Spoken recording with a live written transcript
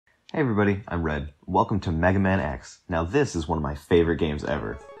Hey everybody, I'm Red. Welcome to Megaman X. Now this is one of my favorite games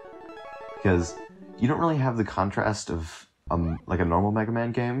ever. Because you don't really have the contrast of like a normal Mega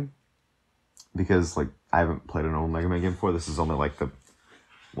Man game. Because I haven't played a normal Mega Man game before. This is only like the,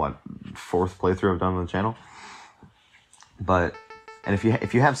 fourth playthrough I've done on the channel. And if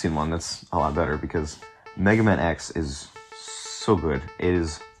you have seen one, that's a lot better because Mega Man X is so good. It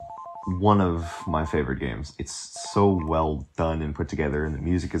is one of my favorite games. It's so well done and put together, and the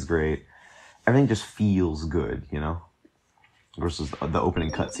music is great. Everything just feels good, you know? Versus the opening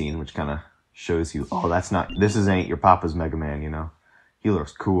cutscene, which kind of shows you, oh, this ain't your papa's Mega Man, you know? He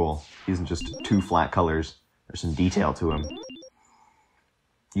looks cool. He isn't just two flat colors. There's some detail to him.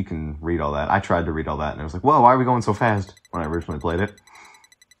 You can read all that. I tried to read all that, and I was like, whoa, why are we going so fast? When I originally played it.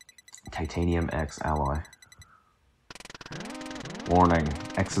 Titanium X alloy. Warning,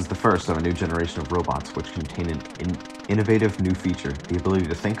 X is the first of a new generation of robots which contain an innovative new feature, the ability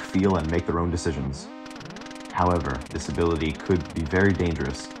to think, feel, and make their own decisions. However, this ability could be very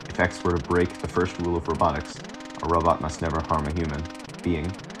dangerous. If X were to break the first rule of robotics, a robot must never harm a human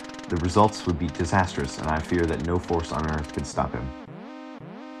being, the results would be disastrous, and I fear that no force on Earth could stop him.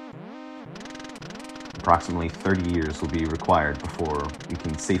 Approximately 30 years will be required before we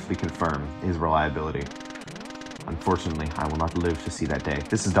can safely confirm his reliability. Unfortunately, I will not live to see that day.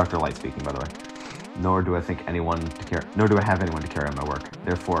 This is Dr. Light speaking, by the way. Nor do I have anyone to carry on my work.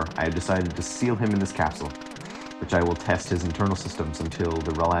 Therefore, I have decided to seal him in this capsule, which I will test his internal systems until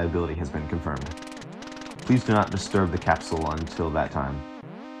the reliability has been confirmed. Please do not disturb the capsule until that time.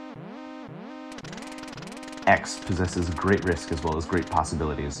 X possesses great risk as well as great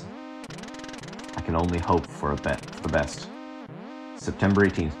possibilities. I can only hope for the best. September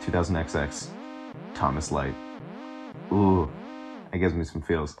 18th, 2000XX. Thomas Light. Ooh, that gives me some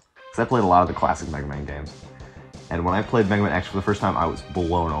feels. Because I played a lot of the classic Mega Man games. And when I played Mega Man X for the first time, I was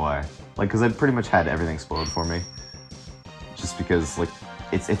blown away. Because I'd pretty much had everything spoiled for me. Just because,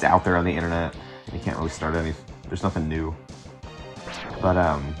 it's out there on the internet. And you can't really start there's nothing new.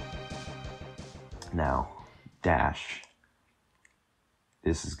 But, now, dash.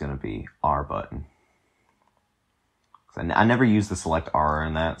 This is gonna be R button. I never use the select R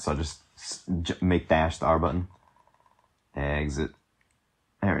in that, so I just make dash the R button. Exit.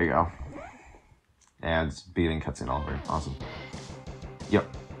 There we go. Yeah, it's beating cutscene all over. Awesome.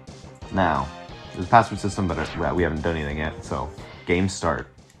 Yep. Now, there's a password system, but we haven't done anything yet, so game start.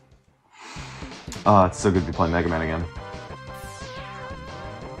 Oh, it's so good to be playing Mega Man again.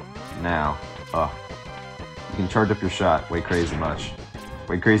 Now, you can charge up your shot way crazy much.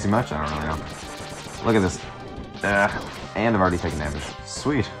 Way crazy much? I don't really know. Look at this. And I've already taken damage.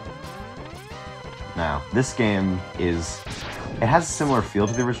 Sweet. Now, this game it has a similar feel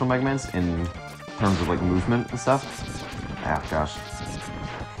to the original Mega Man's in terms of movement and stuff. Ah, gosh.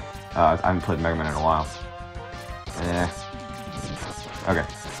 I haven't played Mega Man in a while. Okay.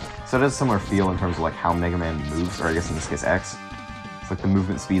 So it has a similar feel in terms of how Mega Man moves, or I guess in this case X. It's the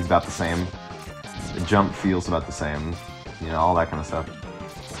movement speed's about the same. The jump feels about the same. You know, all that kind of stuff.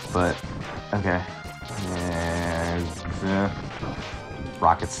 But, okay.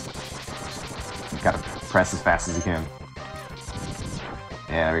 Rockets. You gotta press as fast as you can.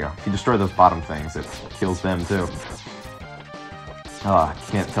 Yeah, there we go. If you destroy those bottom things, it kills them too. Oh, I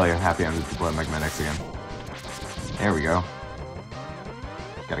can't tell you how happy I'm to play Mega Man X again. There we go.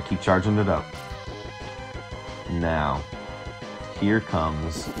 Gotta keep charging it up. Now, here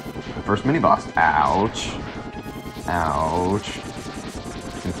comes the first mini-boss. Ouch. Ouch.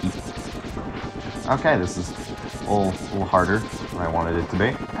 Okay, this is a little harder than I wanted it to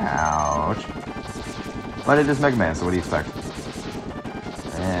be. Ouch. But it is Mega Man, so what do you expect?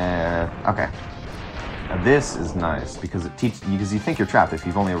 Okay. Now this is nice, because because you think you're trapped if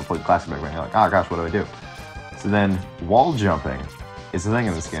you've only ever played classic Mega Man. You're like, oh gosh, what do I do? So then, wall jumping is the thing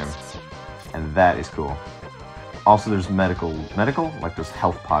in this game, and that is cool. Also, there's medical? There's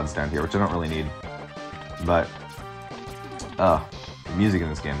health pods down here, which I don't really need. But, the music in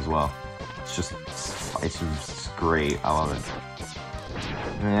this game as well. It's just great. I love it.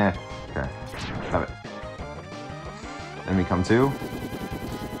 Okay. Stop it. Then we come to...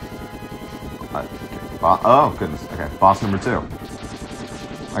 okay. Oh, goodness. Okay, boss number 2.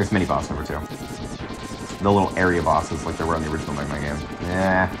 I guess mini-boss number 2. The little area bosses like there were in the original Mega Man game.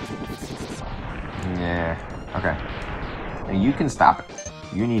 Yeah. Okay. And you can stop it.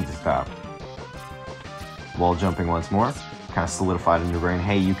 You need to stop. Wall jumping once more. Kind of solidified in your brain.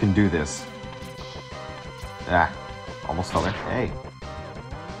 Hey, you can do this. Almost fell there. Hey.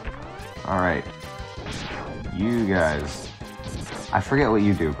 Alright. You guys. I forget what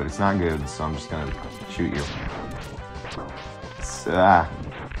you do, but it's not good, so I'm just gonna shoot you.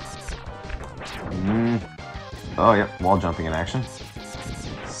 Oh, yep, wall jumping in action.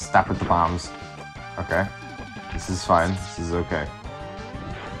 Stop with the bombs. Okay. This is fine. This is okay.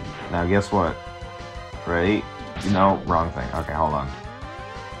 Now, guess what? Ready? No, wrong thing. Okay, hold on.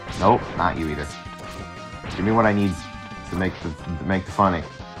 Nope, not you either. Give me what I need to make the funny.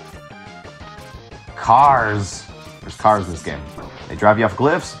 Cars! There's cars in this game. They drive you off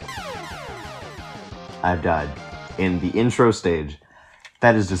cliffs. I've died in the intro stage.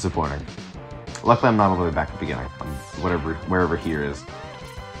 That is disappointing. Luckily, I'm not all the way back at the beginning. I'm wherever here is.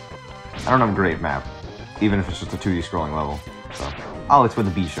 I don't have a great map, even if it's just a 2D scrolling level. So, oh, it's where the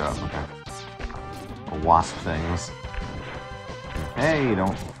bees show up. Okay. Wasp things. Hey,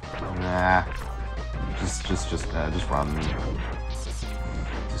 don't. Nah. Just run.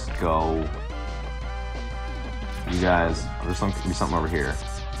 Just go. You guys, there's something over here.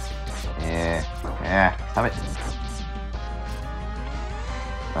 Stop it.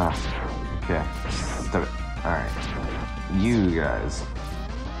 Okay. Stop it. Alright. You guys.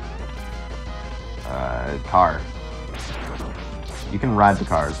 Car. You can ride the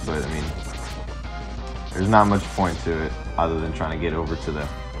cars, but, I mean, there's not much point to it other than trying to get over to the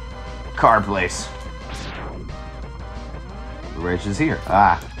car place. The rage is here.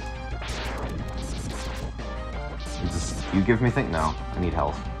 You give me things? No, I need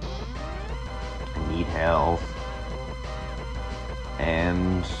health. I need health.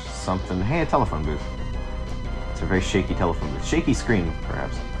 And something. Hey, a telephone booth. It's a very shaky telephone booth. Shaky screen,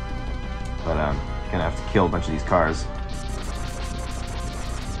 perhaps. But I'm gonna have to kill a bunch of these cars.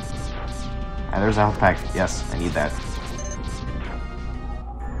 And there's a health pack. Yes, I need that.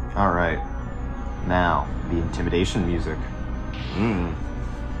 Alright. Now, the intimidation music.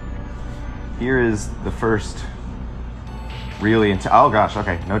 Here is the first really oh gosh,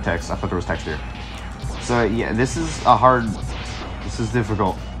 okay, no text. I thought there was text here. So yeah, this is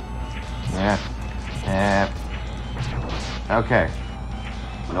difficult. Okay.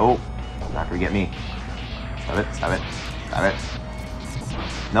 Nope. Not gonna get me. Stop it, stop it, stop it.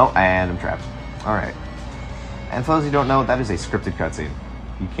 No, and I'm trapped. Alright. And for those who don't know, that is a scripted cutscene.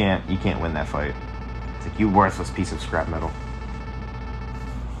 You can't win that fight. It's like, you worthless piece of scrap metal.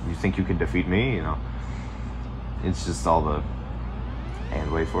 You think you can defeat me? You know. It's just all the...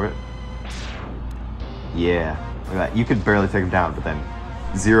 And wait for it. Yeah. Look at that. You could barely take him down, but then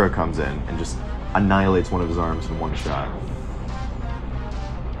Zero comes in and just annihilates one of his arms in one shot.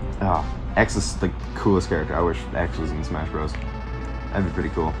 Oh, X is the coolest character. I wish X was in Smash Bros. That'd be pretty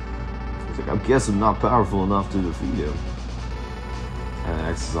cool. He's like, I guess I'm not powerful enough to defeat him. And then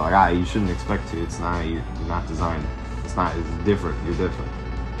X is like, you shouldn't expect to. It's not, you're not designed. It's different. You're different.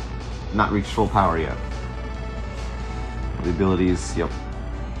 Not reached full power yet. The abilities, yep,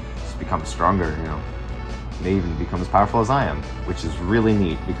 just become stronger, you know. May even become as powerful as I am, which is really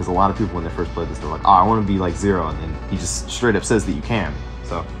neat, because a lot of people when they first played this, they're like, I want to be like Zero, and then he just straight up says that you can.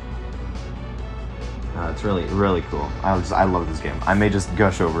 So, it's really, really cool. I love this game. I may just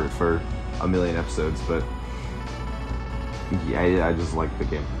gush over it for a million episodes, but yeah, I just like the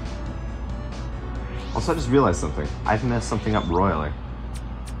game. Also, I just realized something. I've messed something up royally.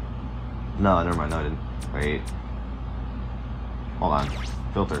 No, never mind, no I didn't. Wait. Hold on.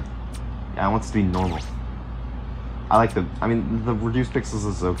 Filter. Yeah, I want this to be normal. I like the reduced pixels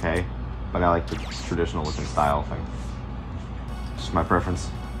is okay, but I like the traditional looking style thing. Just my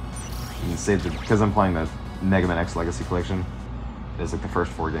preference. You can save it, because I'm playing the Megaman X Legacy Collection. There's like the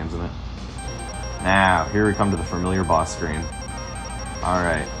first 4 games in it. Now, here we come to the familiar boss screen.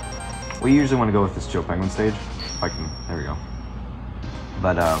 Alright. We usually want to go with this Joe Penguin stage. If I can, there we go.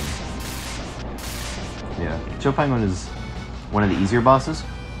 But, yeah. Joe Penguin is one of the easier bosses,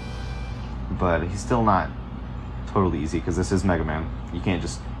 but he's still not totally easy, because this is Mega Man. You can't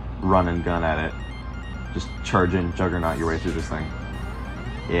just run and gun at it. Just charge in, juggernaut your way through this thing.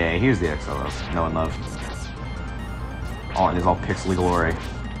 Yeah, here's the XLO. No one loved. Oh, and it's all pixely glory.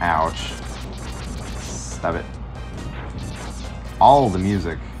 Ouch. Stop it. All the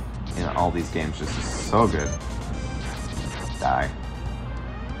music in all these games just is so good. Die.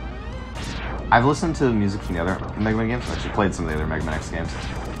 I've listened to music from the other Mega Man games. I actually played some of the other Mega Man X games.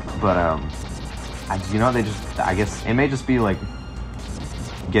 But, you know, I guess, it may just be, like,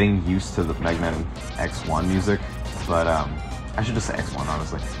 getting used to the Mega Man X1 music. But, I should just say X1,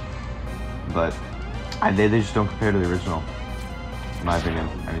 honestly. But, they just don't compare to the original, in my opinion.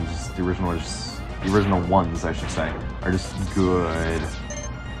 I mean, just the original ones, I should say, are just good.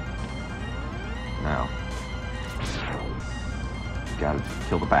 Now, gotta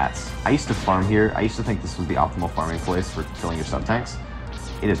kill the bats. I used to farm here. I used to think this was the optimal farming place for killing your sub-tanks.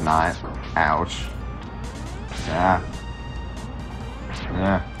 It is not. Ouch. Yeah.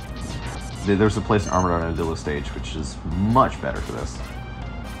 Yeah. There's a place in Armored Armadillo stage, which is much better for this.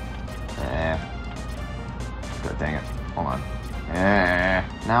 God dang it. Hold on.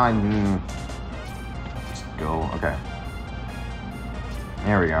 Now I... Just go. Okay.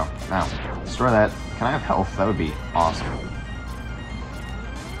 There we go. Now, destroy that. Can I have health? That would be awesome.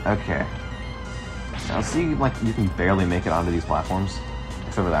 Okay. Now see, like, you can barely make it onto these platforms.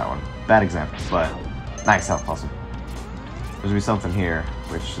 Except for that one. Bad example, but nice health, awesome. There's gonna be something here,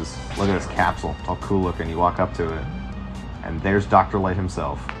 which is, look at this capsule. It's all cool looking. You walk up to it, and there's Dr. Light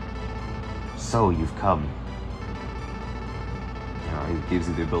himself. So, you've come. You know, he gives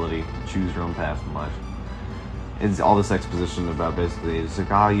you the ability to choose your own path in life. It's all this exposition about basically, it's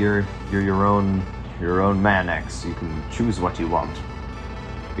like, oh, you're your own man X. You can choose what you want.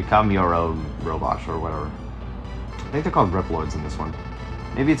 Become your own robot or whatever. I think they're called Reploids in this one.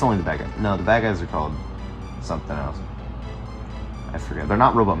 Maybe it's only the bad guys. No, the bad guys are called something else. I forget. They're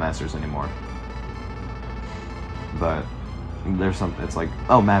not Robot Masters anymore. But there's something. It's like,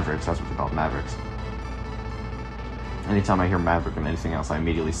 oh, Mavericks. That's what they're called, Mavericks. Anytime I hear Maverick and anything else, I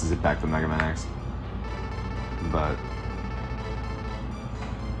immediately zip back to Mega Man X. But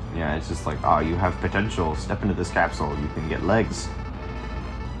yeah, it's just like, oh, you have potential. Step into this capsule. You can get legs.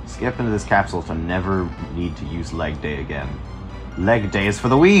 Skip into this capsule to never need to use leg day again. Leg day is for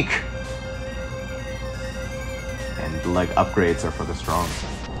the weak! And leg upgrades are for the strong.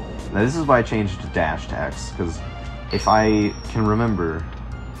 Now this is why I changed to dash attacks, because if I can remember...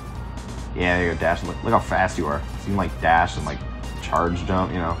 Yeah, there you go, dash. Look how fast you are. So you can like dash and like charge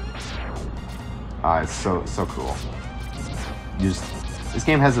jump, you know. It's so cool. You just... This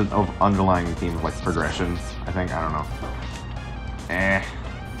game has an underlying theme of like progression, I think. I don't know.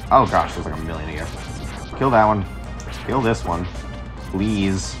 Oh gosh, there's like a million here. Kill that one. Kill this one.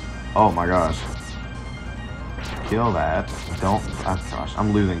 Please. Oh my gosh. Kill that. Don't... Oh gosh,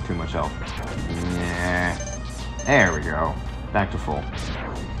 I'm losing too much health. Yeah. There we go. Back to full.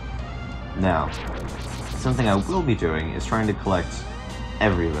 Now, something I will be doing is trying to collect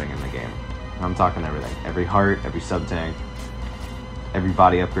everything in the game. I'm talking everything. Every heart, every sub-tank, every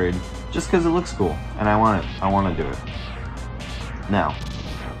body upgrade. Just because it looks cool. And I want it. I want to do it. Now,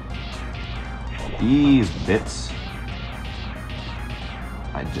 these bits...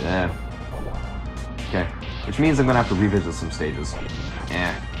 Okay. Which means I'm going to have to revisit some stages.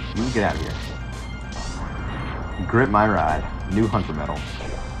 You get out of here. Grip my ride. New Hunter Medal.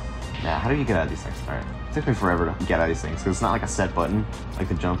 Now, how do you get out of these things? Alright. It took me forever to get out of these things, because it's not like a set button, like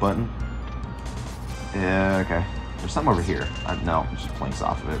the jump button. Yeah, okay. There's something over here. No, it just blinks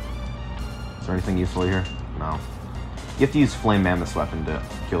off of it. Is there anything useful here? No. You have to use Flame Mammoth's weapon to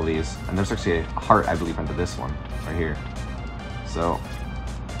kill these. And there's actually a heart, I believe, under this one. Right here. So,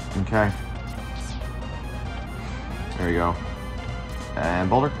 okay. There we go. And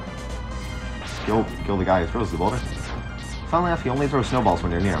boulder. Kill the guy who throws the boulder. Funnily enough, he only throws snowballs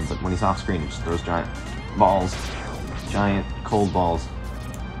when you're near him, but when he's off screen, he just throws giant balls. Giant, cold balls.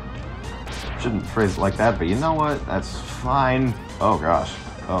 Shouldn't phrase it like that, but you know what? That's fine. Oh gosh.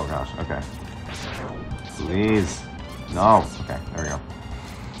 Oh gosh, okay. Please. No. Okay, there we go.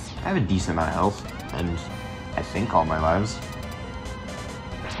 I have a decent amount of health, and I think all my lives.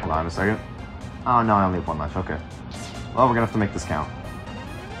 Hold on a second. Oh no, I only have one life, okay. Well, we're gonna have to make this count.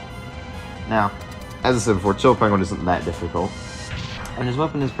 Now, as I said before, Chill Penguin isn't that difficult, and his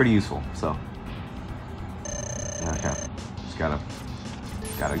weapon is pretty useful, so... Okay, just gotta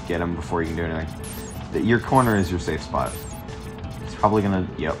get him before you can do anything. Your corner is your safe spot. It's probably gonna...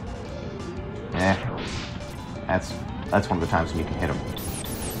 Yep. That's one of the times when you can hit him.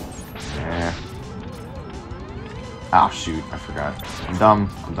 Ah, shoot, I forgot. I'm dumb.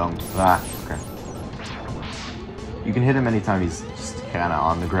 Ah, okay. You can hit him anytime he's just kinda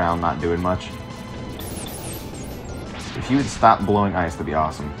on the ground, not doing much. If you would stop blowing ice, that'd be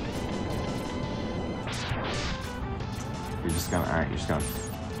awesome. You're just gonna... Alright, you're just gonna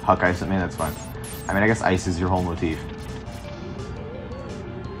huck ice at me? That's fine. I mean, I guess ice is your whole motif.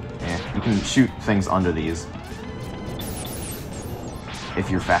 Yeah, you can shoot things under these. If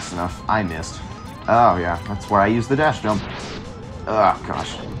you're fast enough. I missed. Oh, yeah, that's where I use the dash jump. Oh,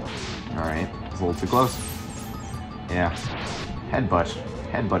 gosh. Alright, it's a little too close. Yeah. Headbutt.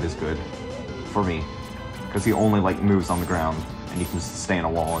 Headbutt is good. For me. Because he only, like, moves on the ground, and you can just stay in a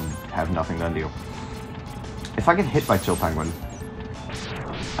wall and have nothing done to you. If I get hit by Chill Penguin,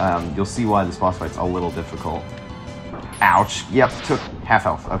 you'll see why this boss fight's a little difficult. Ouch. Yep, took half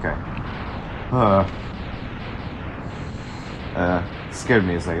health. Okay. Scared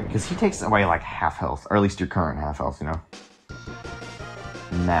me a second, because he takes away, like, half health, or at least your current half health, you know?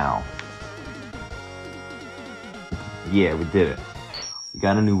 Now. Yeah, we did it. We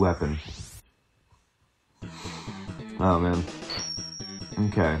got a new weapon. Oh, man.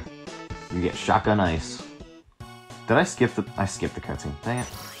 Okay. You get shotgun ice. Did I skip the... I skipped the cutscene. Dang it.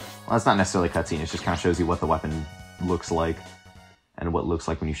 Well, that's not necessarily a cutscene. It just kind of shows you what the weapon looks like and what it looks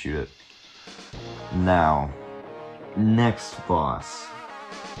like when you shoot it. Now, next boss.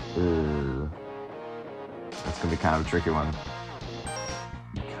 That's gonna be kind of a tricky one.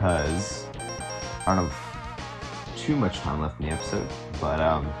 Because I don't have too much time left in the episode, but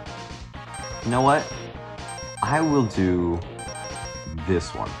you know what? I will do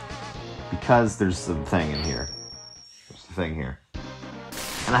this one. Because there's the thing in here. There's the thing here.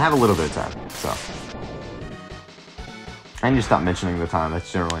 And I have a little bit of time, so. I need to stop mentioning the time.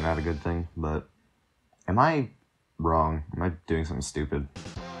 That's generally not a good thing, but am I wrong? Am I doing something stupid?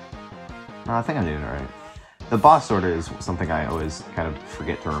 No, I think I'm doing it right. The boss order is something I always kind of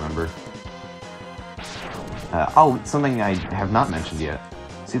forget to remember. Oh, something I have not mentioned yet.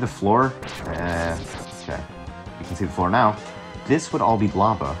 See the floor? Okay. You can see the floor now. This would all be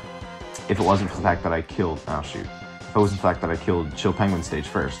lava if it wasn't for the fact that I killed... Oh, shoot. If it wasn't for the fact that I killed Chill Penguin stage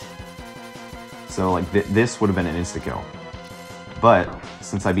first. So, like, this would have been an insta-kill. But,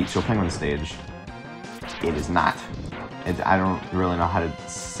 since I beat Chill Penguin stage, it is not. I don't really know how to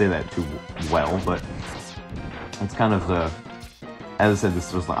say that too well, but it's kind of the... As I said,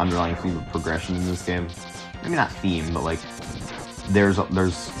 this was the underlying theme of progression in this game. Maybe not theme, but, like, there's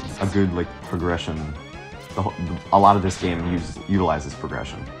a good, like, progression. A lot of this game utilizes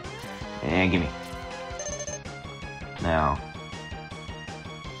progression. And gimme. Now,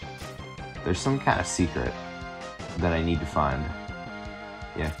 there's some kind of secret that I need to find.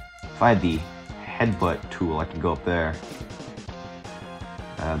 Yeah, if I had the headbutt tool, I could go up there.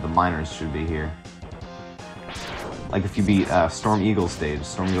 The miners should be here. Like if you beat Storm Eagle stage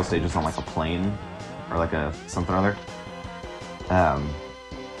is on like a plane, or like a something or other.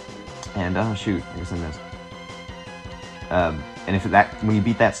 And oh shoot, I guess I missed. And if when you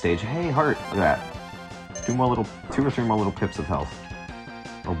beat that stage, hey heart, look at that. 2 or 3 more little pips of health.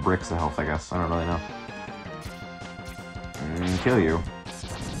 Or bricks of health, I guess. I don't really know. Kill you.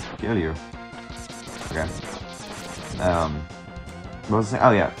 Kill you. Okay. What was I saying?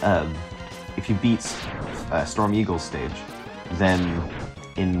 Oh yeah. If you beat Storm Eagle stage, then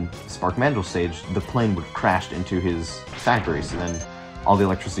in Spark Mandrill stage, the plane would have crashed into his factory, so then all the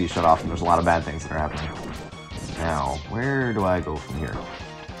electricity shut off, and there's a lot of bad things that are happening. Now, where do I go from here?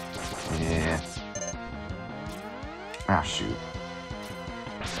 Yeah. Ah, shoot.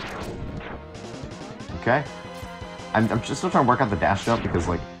 Okay. I'm just still trying to work out the dash jump because,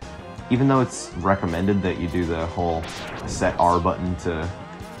 like, even though it's recommended that you do the whole set R button to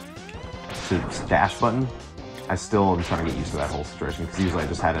dash button, I still am trying to get used to that whole situation because usually I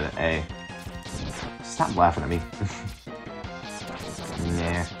just had it at A. Stop laughing at me.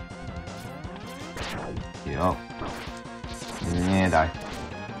 Nah. Yup. Nah, die.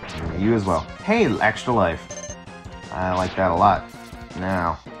 You as well. Hey, extra life. I like that a lot.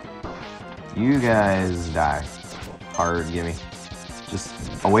 Now, you guys die. Hard, gimme. Just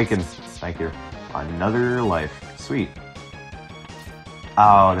awaken. Thank you. Another life. Sweet.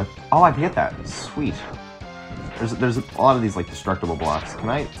 Oh, I can get that. Sweet. There's a lot of these like destructible blocks. Can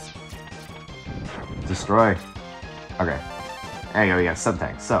I destroy? Okay. There you go. We got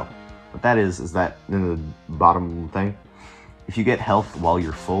sub-tank. So, what that is that in the bottom thing, if you get health while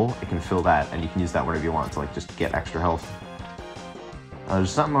you're full, it can fill that, and you can use that whenever you want to, like, just get extra health.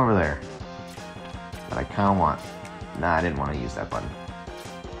 There's something over there that I kind of want. Nah, I didn't want to use that button.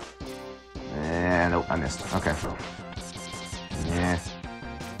 Nope, I missed. Okay. Yeah.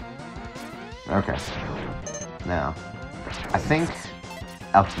 Okay. Now, I think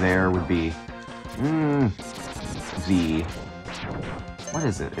up there would be the... What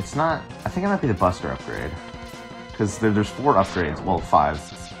is it? It's not... I think it might be the Buster upgrade. Because there's 4 upgrades, well 5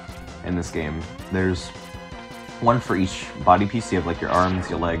 in this game. There's 1 for each body piece. You have like your arms,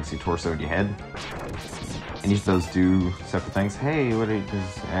 your legs, your torso, and your head. And each of those do separate things. Hey, what are you...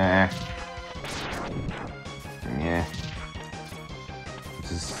 Yeah.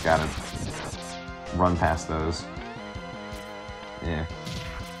 Just gotta run past those. Yeah.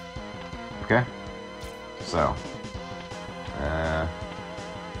 Okay. So.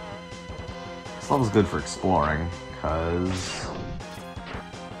 This level's good for exploring, cause...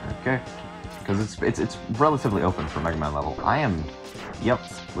 Okay. Because it's relatively open for Mega Man level. I am... Yep.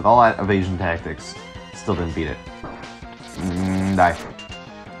 With all that evasion tactics, still didn't beat it. Die.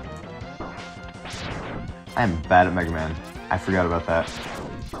 I am bad at Mega Man. I forgot about that.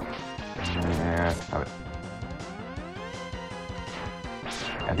 Yeah, have it.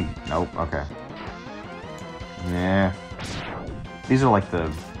 I think... Nope, okay. Yeah. These are like the...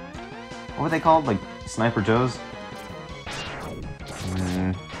 What were they called? Like, Sniper Joes?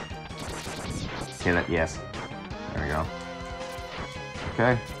 Just hit it. Yes. There we go.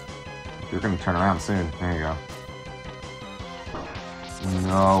 Okay. You're gonna turn around soon. There you go.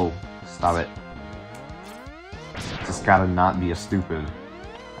 No. Stop it. Just gotta not be a stupid.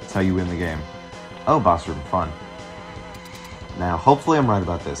 That's how you win the game. Oh, boss room. Fun. Now, hopefully I'm right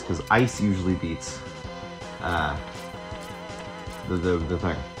about this, because ice usually beats the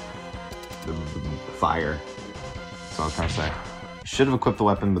thing. The fire. That's what I was trying to say. Should have equipped the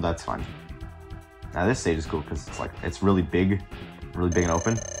weapon, but that's fine. Now this stage is cool because it's like it's really big and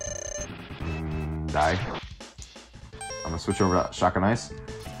open. Die. I'm gonna switch over to shotgun ice.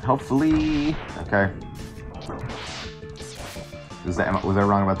 Hopefully, okay. Was I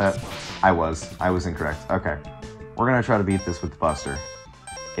wrong about that? I was incorrect. Okay, we're gonna try to beat this with the Buster.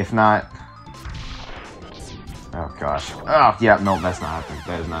 If not, oh gosh. Oh yeah, no, that's not happening.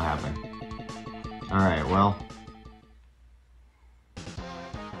 That is not happening. All right, well.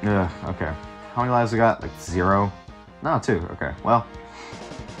 Okay. How many lives we got? Like 0? No, 2. Okay, well.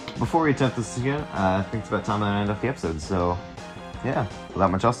 Before we attempt this again, I think it's about time to end off the episode. So, yeah,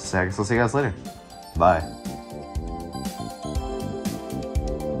 without much else to say, I guess I'll see you guys later. Bye.